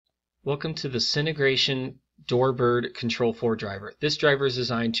Welcome to the Cinegration DoorBird Control 4 driver. This driver is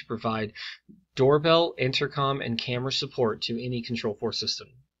designed to provide doorbell, intercom, and camera support to any Control 4 system.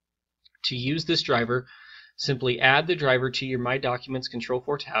 To use this driver, simply add the driver to your My Documents Control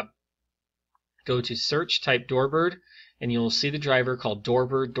 4 tab. Go to Search, type DoorBird, and you'll see the driver called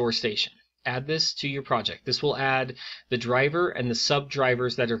DoorBird DoorStation. Add this to your project. This will add the driver and the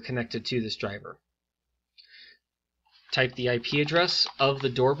sub-drivers that are connected to this driver. Type the IP address of the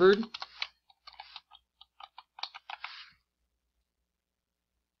DoorBird.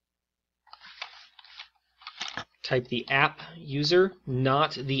 Type the app user,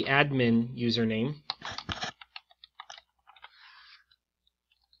 not the admin username.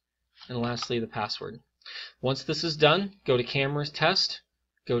 And lastly, the password. Once this is done, go to Cameras Test,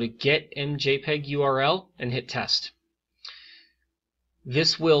 go to Get MJPEG URL, and hit Test.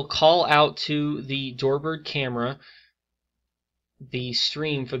 This will call out to the DoorBird camera the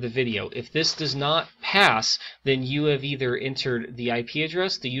stream for the video. If this does not pass, then you have either entered the IP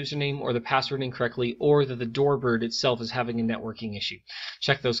address, the username, or the password incorrectly, or that the DoorBird itself is having a networking issue.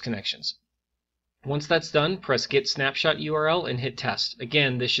 Check those connections. Once that's done, press Get Snapshot URL and hit Test.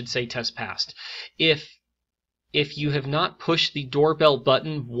 Again, this should say Test Passed. If you have not pushed the doorbell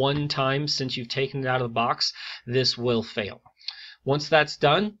button one time since you've taken it out of the box, this will fail. Once that's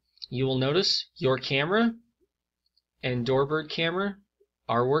done, you will notice your camera and DoorBird camera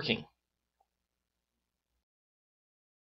are working.